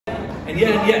And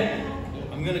yet,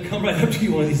 I'm going to come right up to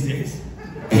you one of these days.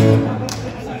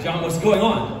 So, John, what's going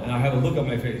on? And I have a look on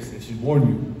my face that should warn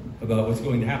you about what's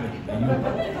going to happen.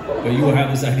 But you will have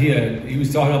this idea. He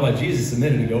was talking about Jesus a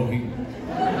minute ago. He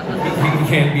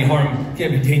can't be harmed,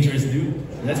 can't be dangerous, dude.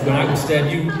 And that's when I will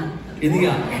stab you in the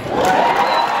eye.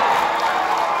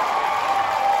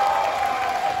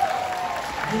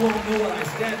 You won't know what I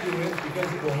stab you with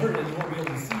because it will hurt and you won't be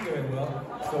able to see very well.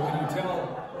 So when you tell,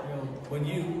 when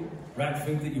you, rat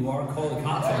think that you are, call the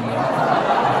cops on me.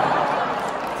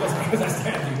 Just because I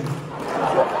stabbed you.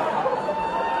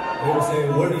 They will say,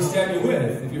 what did he stab you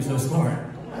with if you're so smart?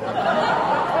 And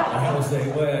I will say,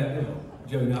 well,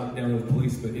 Joe, not down with the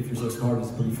police, but if you're so smart, it's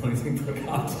a pretty funny thing for a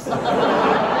cop to say.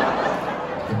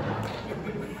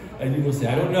 And you will say,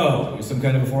 I don't know, you're some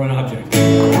kind of a foreign object.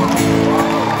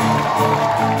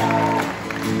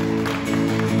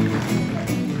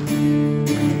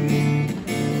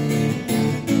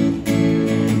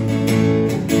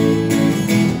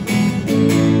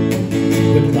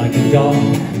 Whipped like a dog,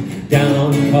 down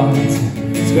on the cards,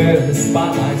 square in the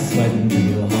spotlight, sweating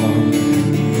real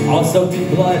hard. All soaked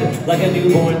in blood, like a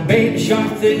newborn baby shark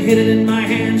that hit it in my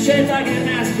hand, shaped like an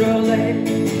astrolabe.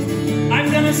 I'm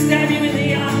gonna stab you in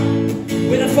the eye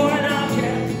with a foreign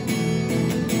object.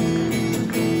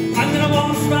 I'm gonna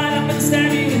waltz right up and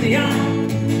stab you in the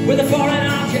eye with a foreign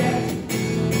object.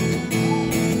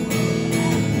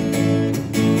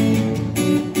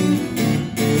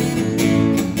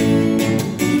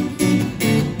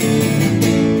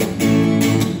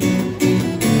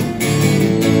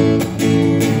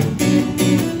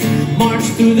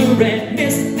 Through the red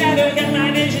mist, never get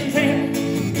my vision clear.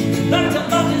 Learn to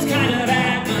love this kind of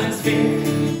atmosphere.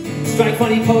 Strike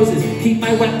funny poses, keep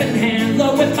my weapon hand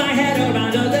low, with my head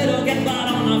around a little, get blood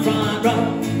on the front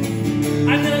row.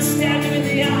 I'm gonna stab you in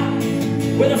the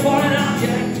eye with a foreign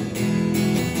object.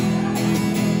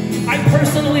 I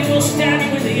personally will stab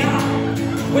you in the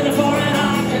eye with a foreign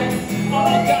object.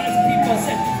 All God's people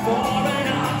say, foreign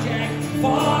object,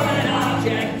 foreign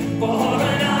object,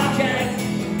 foreign object.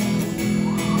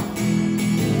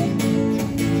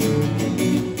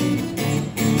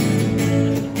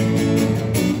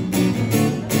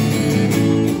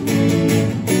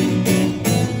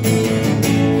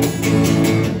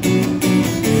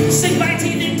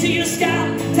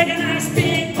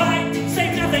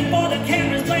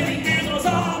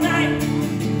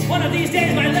 One of these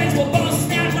days my legs will both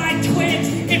snap like twigs.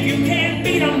 If you can't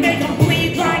beat them, make them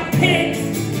bleed like pigs.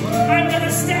 I'm gonna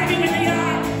stab you in the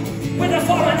eye with a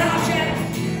foreign object.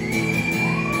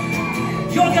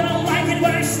 You're gonna like it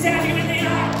when I stab you in the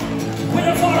eye with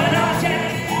a foreign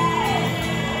object.